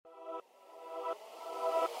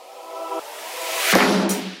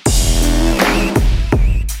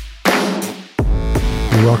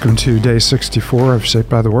Welcome to day 64 of Shaped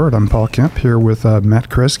by the Word. I'm Paul Kemp here with Matt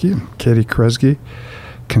Kresge and Katie Kresge,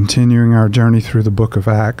 continuing our journey through the book of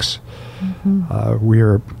Acts. We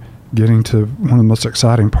are getting to one of the most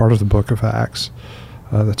exciting part of the book of Acts.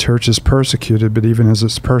 The church is persecuted, but even as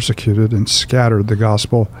it's persecuted and scattered, the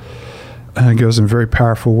gospel goes in very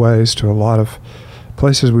powerful ways to a lot of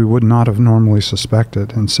places we would not have normally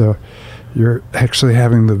suspected. And so you're actually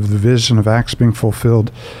having the vision of Acts being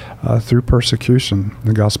fulfilled through persecution,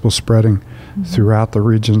 the gospel spreading throughout the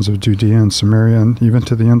regions of Judea and Samaria and even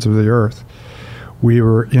to the ends of the earth. We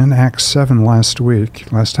were in Acts 7 last week.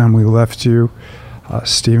 Last time we left you,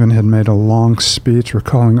 Stephen had made a long speech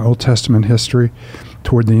recalling Old Testament history.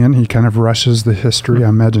 Toward the end, he kind of rushes the history. I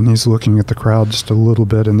imagine he's looking at the crowd just a little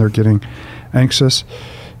bit and they're getting anxious.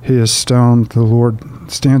 He is stoned. The Lord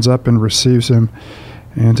stands up and receives him.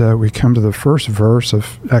 And we come to the first verse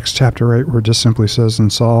of Acts chapter 8 where it just simply says,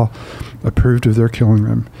 "And Saul approved of their killing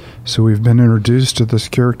them." So we've been introduced to this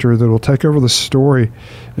character that will take over the story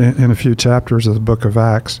in a few chapters of the book of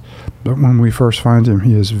Acts. But when we first find him,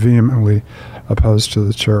 he is vehemently opposed to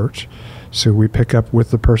the church. So we pick up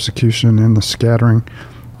with the persecution and the scattering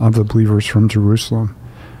of the believers from Jerusalem.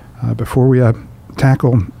 Before we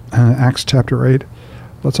tackle Acts chapter 8,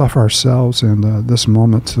 let's offer ourselves and this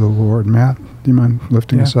moment to the Lord. Matt, do you mind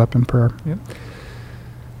lifting us up in prayer? Yeah.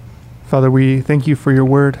 Father, we thank you for your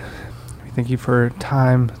word. We thank you for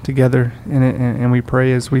time together in it, and we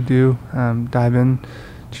pray as we do dive in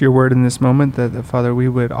to your word in this moment that, Father, we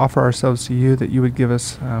would offer ourselves to you, that you would give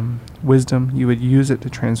us wisdom. You would use it to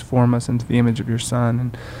transform us into the image of your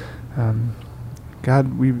Son. And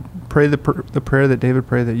God, we pray the prayer that David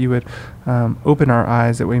prayed, that you would open our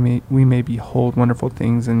eyes, that we may behold wonderful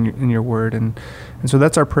things in your word. And so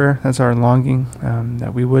that's our prayer, that's our longing,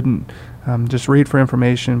 that we wouldn't just read for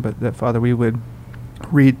information, but that, Father, we would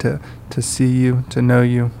read to see you, to know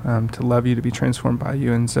you, to love you, to be transformed by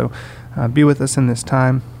you. And so be with us in this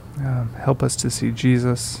time. Help us to see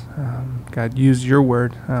Jesus. God, use your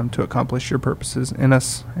word to accomplish your purposes in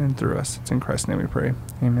us and through us. It's in Christ's name we pray.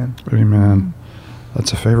 Amen. Amen.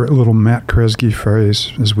 That's a favorite little Matt Kresge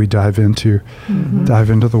phrase as we dive into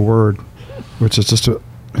the Word, which is just an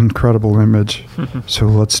incredible image. So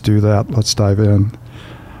let's do that. Let's dive in.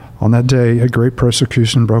 On that day, a great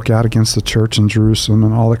persecution broke out against the church in Jerusalem,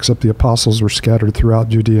 and all except the apostles were scattered throughout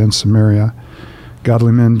Judea and Samaria.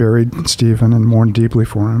 Godly men buried Stephen and mourned deeply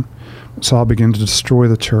for him. Saul began to destroy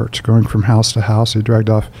the church. Going from house to house, he dragged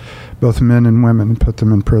off both men and women and put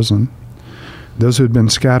them in prison. Those who had been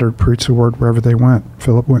scattered preached the word wherever they went.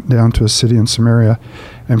 Philip went down to a city in Samaria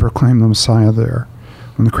and proclaimed the Messiah there.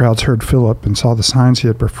 When the crowds heard Philip and saw the signs he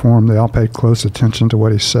had performed, they all paid close attention to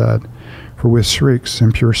what he said. For with shrieks,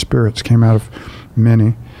 impure spirits came out of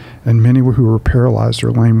many, and many who were paralyzed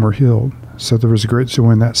or lame were healed. So there was great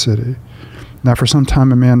joy in that city. Now for some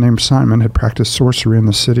time a man named Simon had practiced sorcery in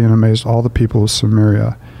the city and amazed all the people of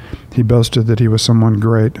Samaria. He boasted that he was someone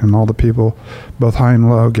great, and all the people, both high and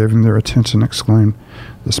low, gave him their attention, exclaimed,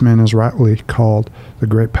 "This man is rightly called the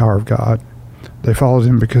great power of God." They followed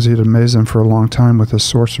him because he had amazed them for a long time with his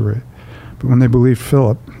sorcery. But when they believed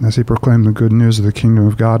Philip, as he proclaimed the good news of the kingdom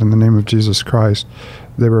of God in the name of Jesus Christ,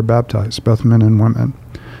 they were baptized, both men and women.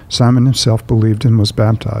 Simon himself believed and was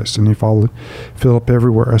baptized, and he followed Philip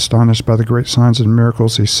everywhere, astonished by the great signs and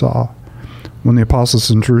miracles he saw. When the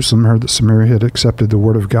apostles in Jerusalem heard that Samaria had accepted the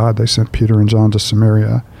word of God, they sent Peter and John to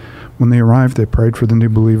Samaria. When they arrived, they prayed for the new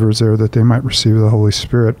believers there that they might receive the Holy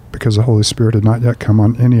Spirit, because the Holy Spirit had not yet come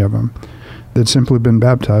on any of them. They had simply been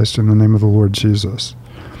baptized in the name of the Lord Jesus.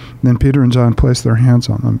 Then Peter and John placed their hands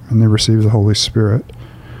on them, and they received the Holy Spirit.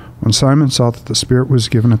 When Simon saw that the Spirit was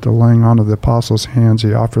given at the laying on of the apostles' hands,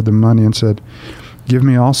 he offered them money and said, "Give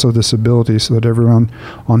me also this ability, so that everyone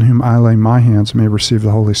on whom I lay my hands may receive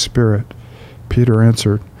the Holy Spirit." Peter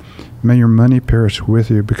answered, "May your money perish with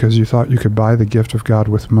you, because you thought you could buy the gift of God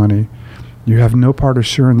with money. You have no part or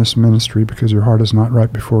share in this ministry, because your heart is not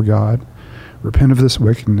right before God. Repent of this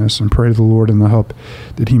wickedness and pray to the Lord in the hope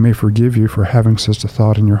that he may forgive you for having such a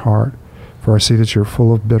thought in your heart. For I see that you are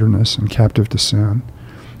full of bitterness and captive to sin."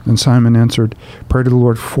 And Simon answered, "Pray to the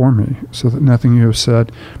Lord for me, so that nothing you have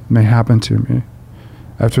said may happen to me."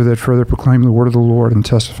 After they had further proclaimed the word of the Lord and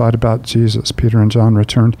testified about Jesus, Peter and John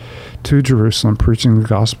returned to Jerusalem, preaching the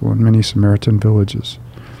gospel in many Samaritan villages.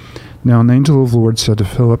 Now an angel of the Lord said to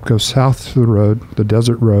Philip, "Go south to the road, the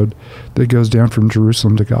desert road, that goes down from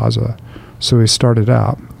Jerusalem to Gaza." So he started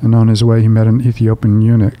out, and on his way he met an Ethiopian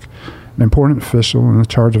eunuch, an important official in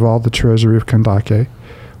charge of all the treasury of Kandake,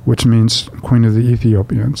 which means Queen of the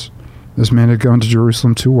Ethiopians. This man had gone to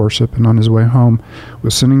Jerusalem to worship, and on his way home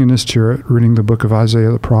was sitting in his chariot reading the book of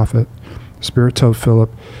Isaiah the prophet. The Spirit told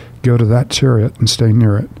Philip, "Go to that chariot and stay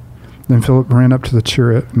near it." Then Philip ran up to the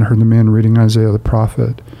chariot and heard the man reading Isaiah the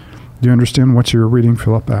prophet. "Do you understand what you are reading?"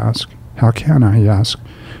 Philip asked. "How can I," he asked,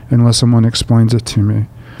 "unless someone explains it to me?"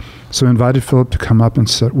 So he invited Philip to come up and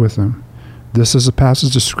sit with him. This is a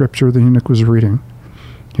passage of scripture the eunuch was reading.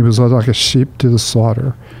 "He was led like a sheep to the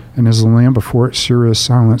slaughter, and as a lamb before its shearer is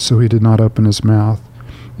silent, so he did not open his mouth.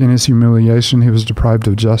 In his humiliation he was deprived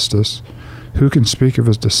of justice. Who can speak of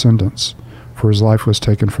his descendants? For his life was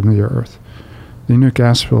taken from the earth." The eunuch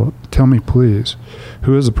asked Philip, "Tell me, please,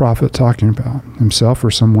 who is the prophet talking about, himself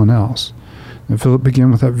or someone else?" And Philip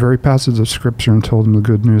began with that very passage of scripture and told him the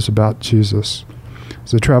good news about Jesus.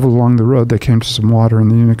 As they traveled along the road, they came to some water,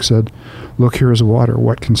 and the eunuch said, "Look, here is water.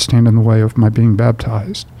 What can stand in the way of my being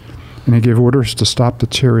baptized?" And he gave orders to stop the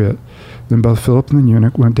chariot. Then both Philip and the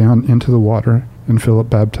eunuch went down into the water, and Philip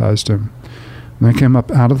baptized him. When they came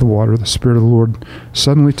up out of the water, the Spirit of the Lord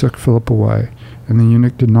suddenly took Philip away, and the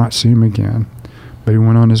eunuch did not see him again, but he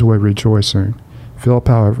went on his way rejoicing. Philip,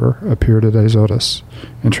 however, appeared at Azotus,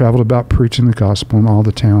 and traveled about preaching the gospel in all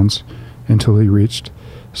the towns until he reached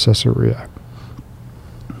Caesarea.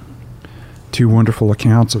 Two wonderful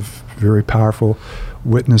accounts of very powerful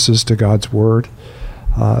witnesses to God's word.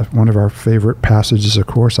 One of our favorite passages, of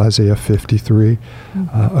course, Isaiah 53,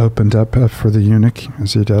 opened up for the eunuch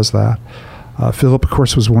as he does that. Philip, of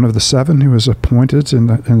course, was one of the 7 who was appointed in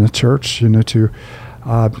the church, to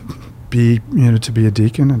be a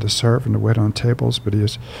deacon and to serve and to wait on tables. But he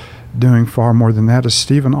is doing far more than that, as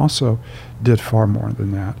Stephen also did far more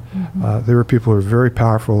than that. There were people who were very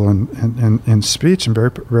powerful in speech and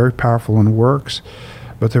very, very powerful in works,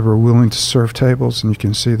 but they were willing to serve tables, and you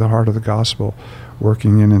can see the heart of the gospel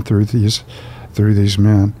working in and through these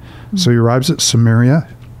men. So he arrives at Samaria,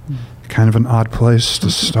 kind of an odd place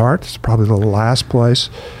to start. It's probably the last place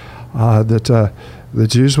that the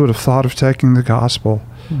Jews would have thought of taking the gospel.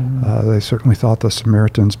 They certainly thought the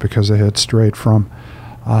Samaritans, because they had strayed from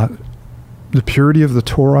the purity of the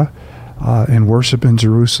Torah and worship in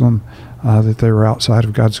Jerusalem, that they were outside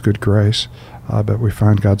of God's good grace. But we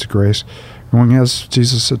find God's grace going, as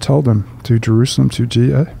Jesus had told them, to Jerusalem, to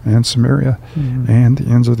Judea and Samaria, and the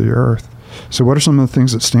ends of the earth. So what are some of the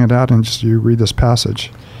things that stand out in just you read this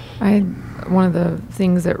passage? One of the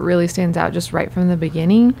things that really stands out just right from the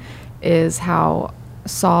beginning is how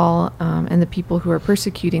Saul and the people who are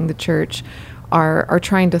persecuting the church are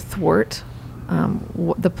trying to thwart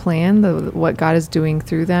the plan, what God is doing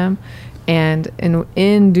through them. And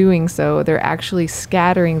in doing so, they're actually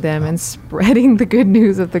scattering them and spreading the good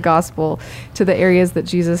news of the gospel to the areas that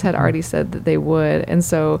Jesus had already said that they would. And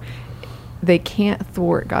so they can't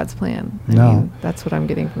thwart God's plan. I mean, that's what I'm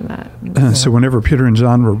getting from that. So whenever Peter and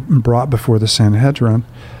John were brought before the Sanhedrin,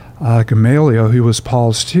 Gamaliel, who was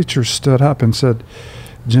Paul's teacher, stood up and said,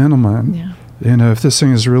 "Gentlemen, if this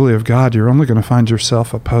thing is really of God, you're only going to find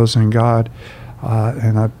yourself opposing God.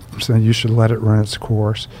 And I'm saying you should let it run its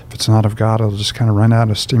course. If it's not of God, it'll just kind of run out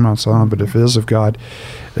of steam on its own. But if it is of God,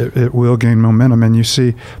 it will gain momentum." And you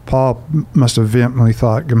see, Paul must have vehemently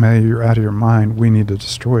thought, "Gamaliel, you're out of your mind. We need to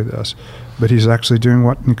destroy this." But he's actually doing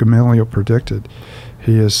what Gamaliel predicted.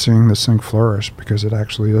 He is seeing this thing flourish because it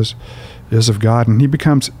actually is of God. And he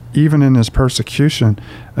becomes, even in his persecution,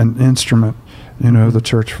 an instrument, the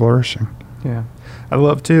church flourishing. Yeah. I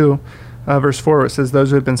love, too, verse 4, it says, "Those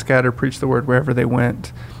who had been scattered preached the word wherever they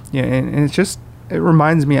went." Yeah, and it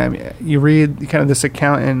reminds me, you read kind of this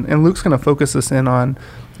account, and Luke's going to focus us in on,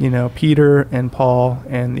 Peter and Paul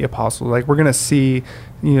and the apostles. Like, we're going to see,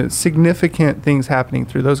 significant things happening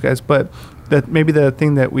through those guys. But that maybe the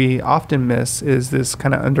thing that we often miss is this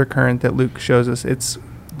kind of undercurrent that Luke shows us. It's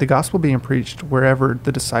the gospel being preached wherever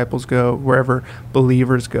the disciples go, wherever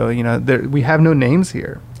believers go. We have no names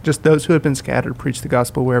here. Just those who had been scattered preached the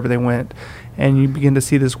gospel wherever they went. And you begin to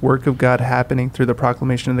see this work of God happening through the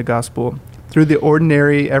proclamation of the gospel, through the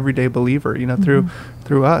ordinary, everyday believer,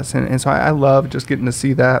 through us. And so I love just getting to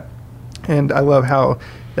see that. And I love how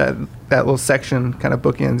that little section kind of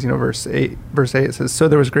bookends, verse 8, it says, "So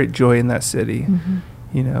there was great joy in that city."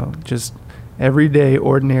 Just everyday,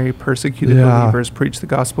 ordinary, persecuted believers preach the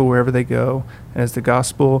gospel wherever they go. And as the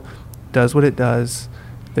gospel does what it does,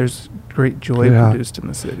 there's great joy produced in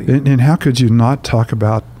the city. And how could you not talk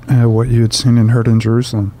about what you had seen and heard in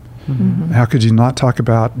Jerusalem? How could you not talk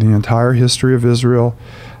about the entire history of Israel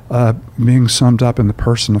being summed up in the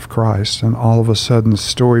person of Christ? And all of a sudden the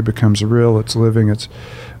story becomes real, it's living, it's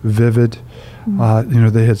vivid.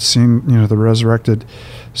 They had seen, the resurrected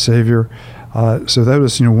Savior. So that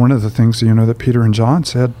was, one of the things, that Peter and John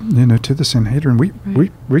said, to the Sanhedrin.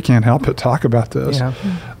 We can't help but talk about this. Yeah.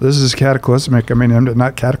 This is cataclysmic. I mean,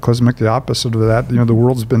 not cataclysmic, the opposite of that. The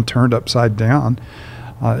world's been turned upside down.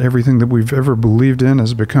 Everything that we've ever believed in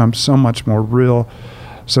has become so much more real,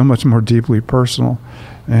 so much more deeply personal,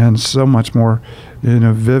 and so much more,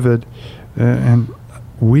 vivid. And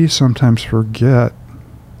we sometimes forget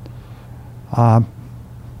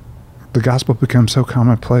the gospel becomes so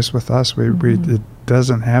commonplace with us. It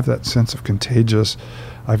doesn't have that sense of contagious,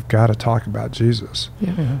 I've got to talk about Jesus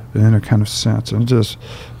in a kind of sense. And just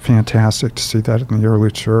fantastic to see that in the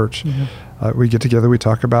early church. We get together, we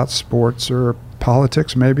talk about sports or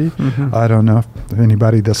politics maybe. I don't know if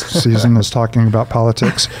anybody this season is talking about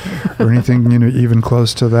politics or anything, even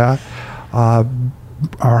close to that.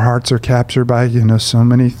 Our hearts are captured by, so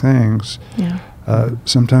many things.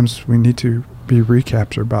 Sometimes we need to be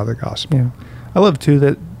recaptured by the gospel. Yeah. I love too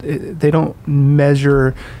that they don't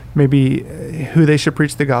measure maybe who they should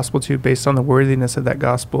preach the gospel to based on the worthiness of that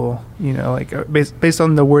gospel, based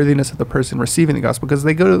on the worthiness of the person receiving the gospel. Because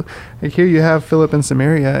they go to, here you have Philip in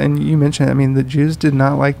Samaria, and you mentioned, the Jews did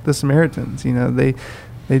not like the Samaritans.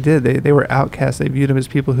 They were outcasts. They viewed them as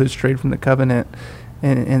people who had strayed from the covenant.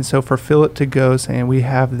 And so for Philip to go saying, we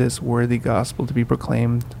have this worthy gospel to be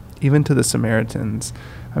proclaimed even to the Samaritans,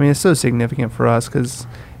 it's so significant for us, because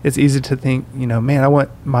it's easy to think, man, I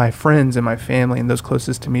want my friends and my family and those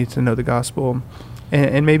closest to me to know the gospel,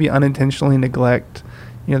 and maybe unintentionally neglect,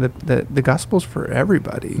 the gospel's for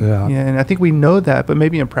everybody. And I think we know that, but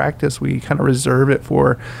maybe in practice we kind of reserve it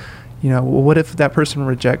for, well, what if that person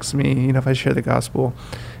rejects me, if I share the gospel?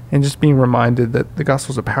 And just being reminded that the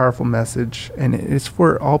gospel is a powerful message, and it's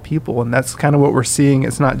for all people. And that's kind of what we're seeing.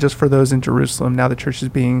 It's not just for those in Jerusalem. Now the church is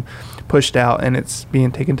being pushed out, and it's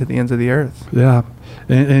being taken to the ends of the earth. Yeah.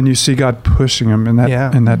 And you see God pushing them in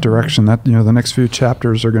that direction. That, the next few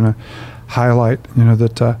chapters are going to highlight,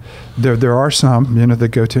 that there are some, that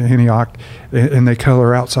go to Antioch and they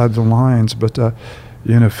color outside the lines. But,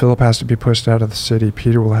 Philip has to be pushed out of the city.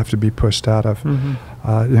 Peter will have to be pushed out of,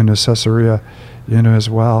 Caesarea, as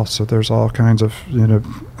well. So there's all kinds of,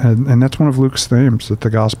 and that's one of Luke's themes, that the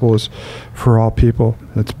gospel is for all people.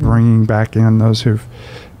 It's bringing back in those who've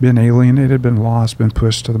been alienated, been lost, been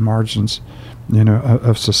pushed to the margins,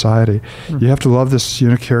 of society. You have to love this,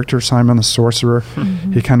 character, Simon the sorcerer.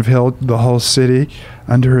 He kind of held the whole city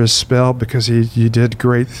under his spell because he did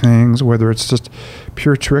great things, whether it's just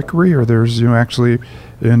pure trickery or there's, actually,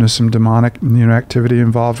 some demonic, activity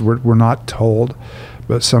involved. We're not told.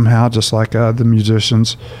 But somehow, just like the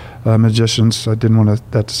magicians, I didn't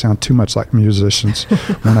want that to sound too much like musicians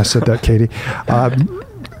when I said that, Katie.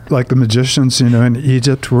 Like the magicians, in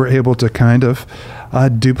Egypt were able to kind of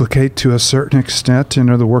duplicate to a certain extent,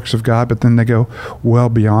 the works of God, but then they go well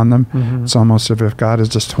beyond them. It's almost as if God is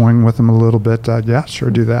just toying with them a little bit. Yeah, sure,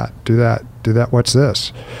 do that. What's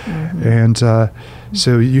this? And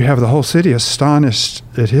so you have the whole city astonished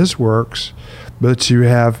at his works, but you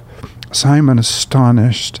have Simon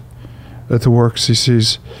astonished at the works he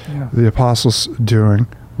sees the apostles doing,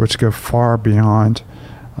 which go far beyond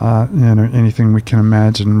anything we can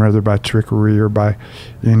imagine, whether by trickery or by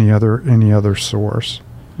any other source.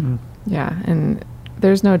 Yeah, and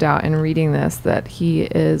there's no doubt in reading this that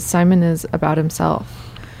Simon is about himself.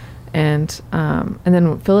 And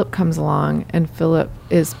then Philip comes along, and Philip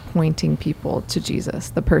is pointing people to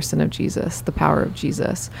Jesus, the person of Jesus, the power of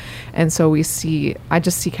Jesus. And so I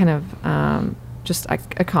just see kind of just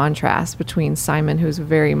a contrast between Simon, who's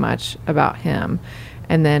very much about him,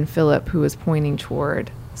 and then Philip, who is pointing toward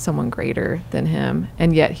someone greater than him,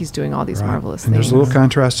 and yet he's doing all these marvelous things. There's a little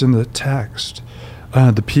contrast in the text.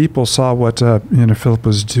 The people saw what Philip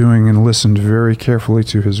was doing and listened very carefully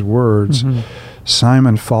to his words.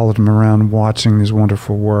 Simon followed him around watching these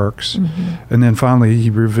wonderful works. And then finally he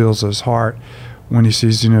reveals his heart when he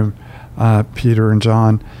sees, Peter and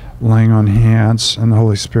John laying on hands and the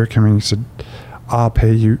Holy Spirit coming. He said, I'll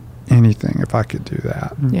pay you anything if I could do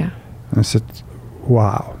that. Yeah. And I said,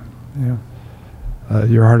 wow. Yeah.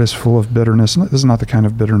 Your heart is full of bitterness. This is not the kind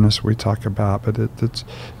of bitterness we talk about, but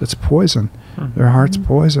it's poison. Your heart's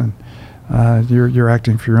poison. You're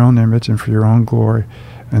acting for your own image and for your own glory.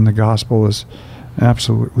 And the gospel is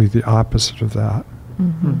absolutely the opposite of that.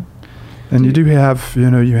 And you do have,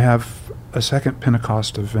 you have a second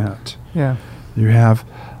Pentecost event. Yeah. You have,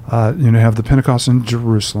 have the Pentecost in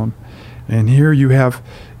Jerusalem, and here you have,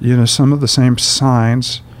 some of the same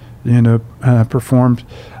signs, performed,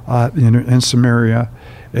 in Samaria,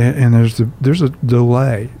 And there's a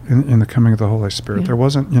delay in the coming of the Holy Spirit. Yeah. There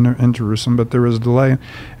wasn't, in Jerusalem, but there was a delay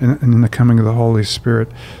in the coming of the Holy Spirit,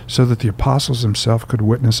 so that the apostles themselves could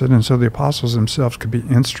witness it, and so the apostles themselves could be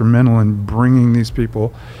instrumental in bringing these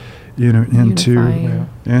people,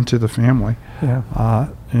 into the family,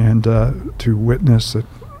 and to witness that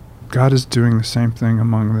God is doing the same thing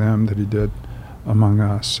among them that He did among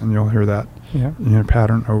us. And you'll hear that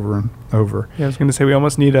pattern over and over. Yeah, I was going to say we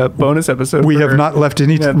almost need a bonus episode. We have not left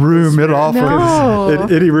any room at all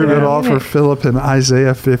for Philip in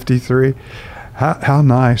Isaiah 53. How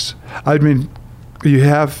nice! I mean, you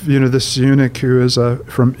have this eunuch who is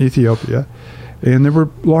from Ethiopia, and there were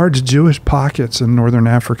large Jewish pockets in northern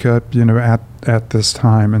Africa, at this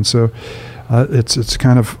time, and so it's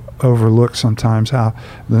kind of overlooked sometimes how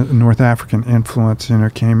the North African influence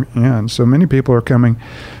came in. So many people are coming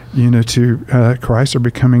to Christ, are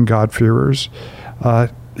becoming God-fearers.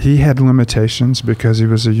 He had limitations because he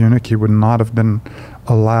was a eunuch. He would not have been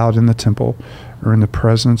allowed in the temple or in the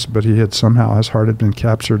presence, but he had somehow, his heart had been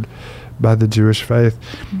captured by the Jewish faith.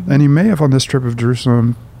 Mm-hmm. And he may have, on this trip of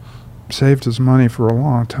Jerusalem, saved his money for a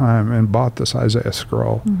long time and bought this Isaiah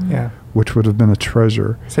scroll, which would have been a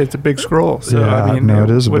treasure. Say it's a big scroll. So, it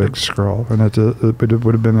is a big scroll, and it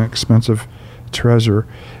would have been an expensive treasure.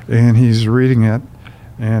 And he's reading it,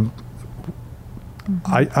 and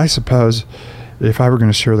I suppose if I were going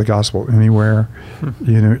to share the gospel anywhere,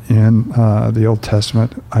 in the Old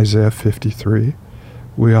Testament, Isaiah 53,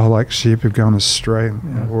 we all like sheep have gone astray,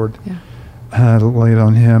 and the Lord laid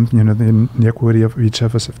on him, the iniquity of each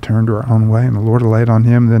of us have turned to our own way, and the Lord laid on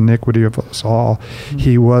him the iniquity of us all. Mm-hmm.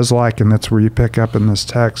 He was like, and that's where you pick up in this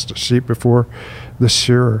text, a sheep before the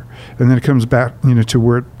shearer. And then it comes back, to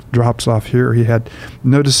where it drops off here. He had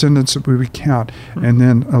no descendants that we would count. Mm-hmm. And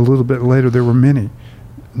then a little bit later, there were many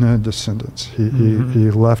no descendants. He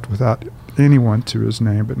left without anyone to his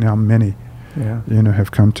name, but now many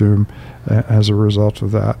have come to him as a result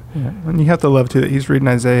of that. Yeah. And you have to love, too, that he's reading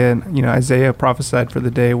Isaiah, and, Isaiah prophesied for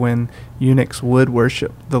the day when eunuchs would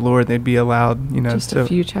worship the Lord. They'd be allowed, just a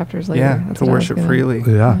few chapters later. To worship freely.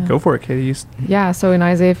 Yeah. Go for it, Katie. So in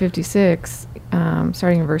Isaiah 56,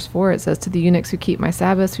 starting in verse 4, it says, "To the eunuchs who keep my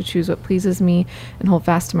Sabbaths, who choose what pleases me, and hold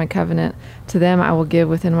fast to my covenant, to them I will give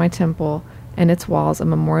within my temple and its walls a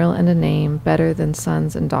memorial and a name better than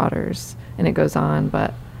sons and daughters." And it goes on,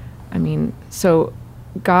 but so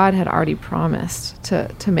God had already promised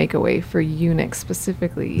to make a way for eunuchs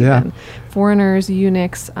specifically, even foreigners,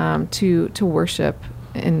 eunuchs, to worship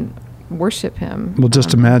and worship him. Well,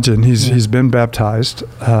 just imagine he's been baptized.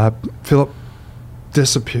 Philip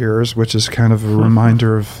disappears, which is kind of a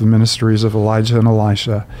reminder of the ministries of Elijah and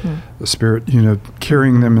Elisha. The Spirit,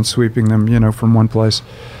 carrying them and sweeping them, from one place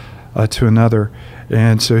to another.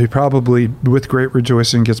 And so he probably, with great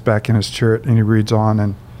rejoicing, gets back in his chariot and he reads on,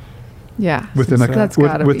 and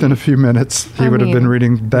within a few minutes, he would have been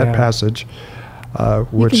reading that passage.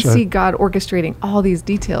 Which you can see God orchestrating all these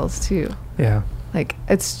details too. Yeah. Like,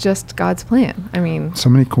 it's just God's plan. So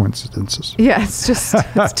many coincidences. Yeah,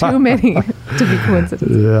 it's too many to be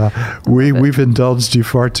coincidences. Yeah. We've indulged you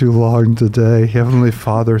far too long today. Heavenly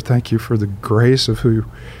Father, thank you for the grace of who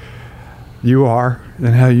you are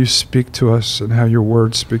and how you speak to us and how your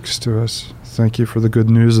word speaks to us. Thank you for the good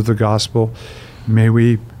news of the gospel. May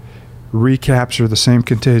we recapture the same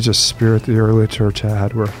contagious spirit the early church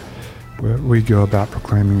had, where we go about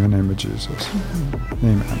proclaiming the name of Jesus. Mm-hmm.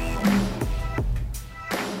 Amen.